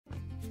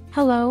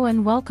Hello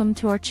and welcome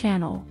to our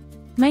channel.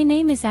 My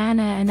name is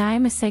Anna and I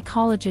am a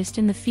psychologist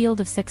in the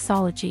field of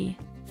sexology.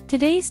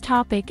 Today's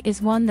topic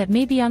is one that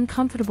may be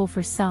uncomfortable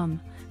for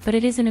some, but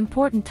it is an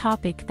important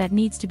topic that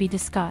needs to be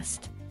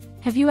discussed.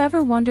 Have you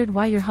ever wondered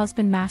why your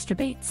husband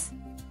masturbates?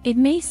 It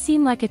may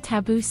seem like a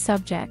taboo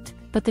subject,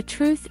 but the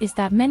truth is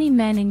that many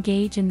men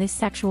engage in this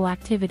sexual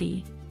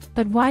activity.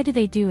 But why do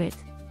they do it?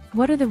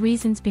 What are the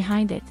reasons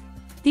behind it?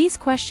 These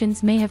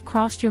questions may have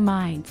crossed your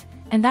mind,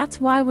 and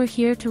that's why we're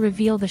here to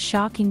reveal the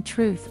shocking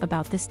truth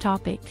about this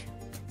topic.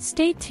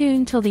 Stay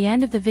tuned till the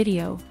end of the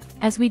video,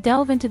 as we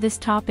delve into this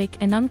topic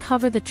and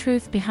uncover the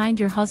truth behind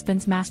your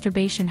husband's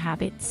masturbation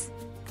habits.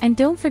 And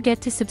don't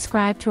forget to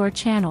subscribe to our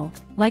channel,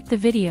 like the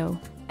video,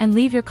 and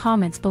leave your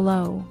comments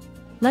below.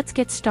 Let's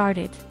get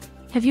started.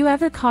 Have you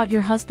ever caught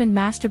your husband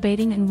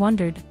masturbating and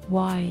wondered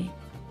why?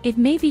 It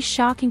may be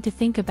shocking to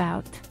think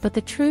about, but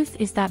the truth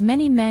is that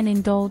many men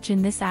indulge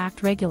in this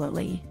act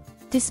regularly.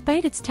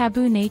 Despite its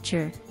taboo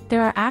nature,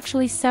 there are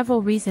actually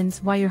several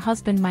reasons why your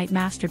husband might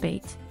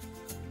masturbate.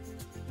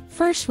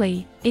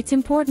 Firstly, it's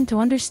important to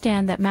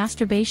understand that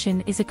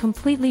masturbation is a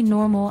completely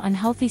normal and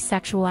healthy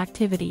sexual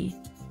activity.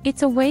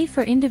 It's a way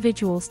for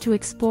individuals to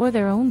explore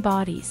their own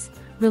bodies,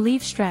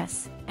 relieve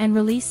stress, and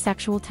release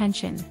sexual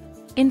tension.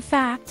 In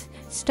fact,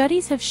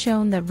 studies have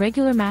shown that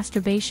regular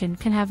masturbation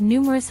can have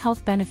numerous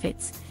health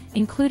benefits,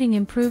 including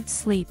improved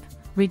sleep,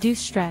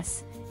 reduced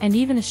stress, and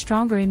even a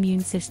stronger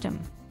immune system.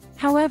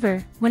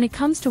 However, when it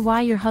comes to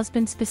why your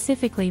husband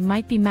specifically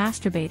might be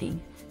masturbating,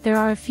 there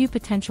are a few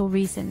potential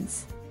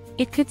reasons.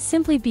 It could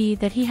simply be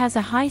that he has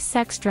a high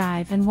sex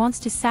drive and wants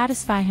to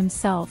satisfy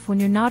himself when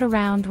you're not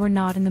around or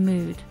not in the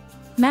mood.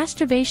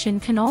 Masturbation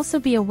can also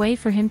be a way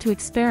for him to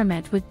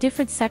experiment with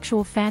different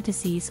sexual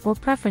fantasies or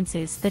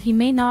preferences that he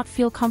may not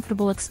feel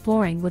comfortable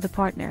exploring with a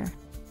partner.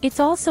 It's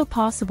also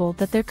possible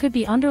that there could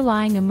be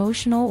underlying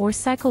emotional or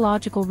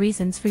psychological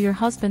reasons for your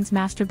husband's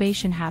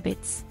masturbation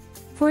habits.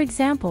 For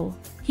example,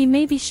 he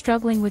may be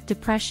struggling with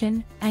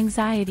depression,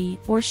 anxiety,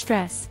 or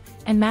stress,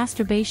 and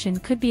masturbation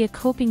could be a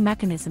coping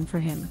mechanism for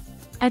him.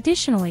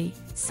 Additionally,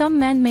 some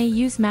men may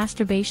use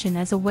masturbation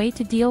as a way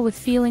to deal with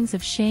feelings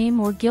of shame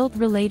or guilt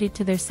related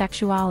to their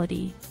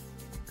sexuality.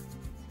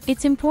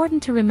 It's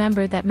important to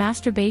remember that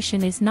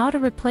masturbation is not a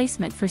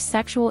replacement for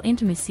sexual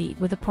intimacy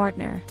with a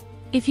partner.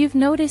 If you've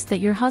noticed that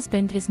your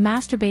husband is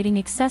masturbating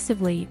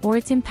excessively or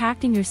it's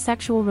impacting your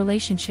sexual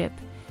relationship,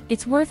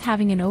 it's worth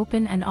having an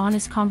open and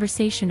honest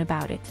conversation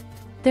about it.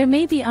 There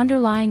may be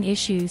underlying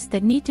issues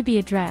that need to be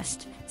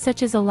addressed,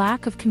 such as a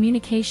lack of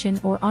communication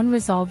or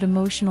unresolved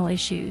emotional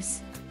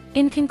issues.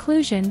 In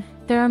conclusion,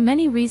 there are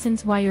many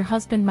reasons why your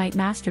husband might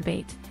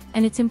masturbate,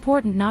 and it's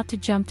important not to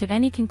jump to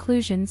any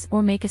conclusions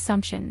or make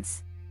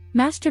assumptions.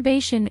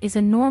 Masturbation is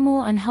a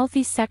normal and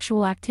healthy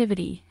sexual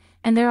activity,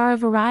 and there are a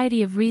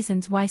variety of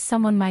reasons why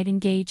someone might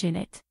engage in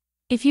it.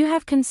 If you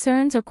have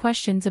concerns or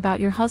questions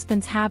about your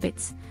husband's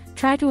habits,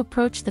 try to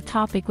approach the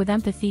topic with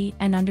empathy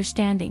and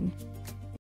understanding.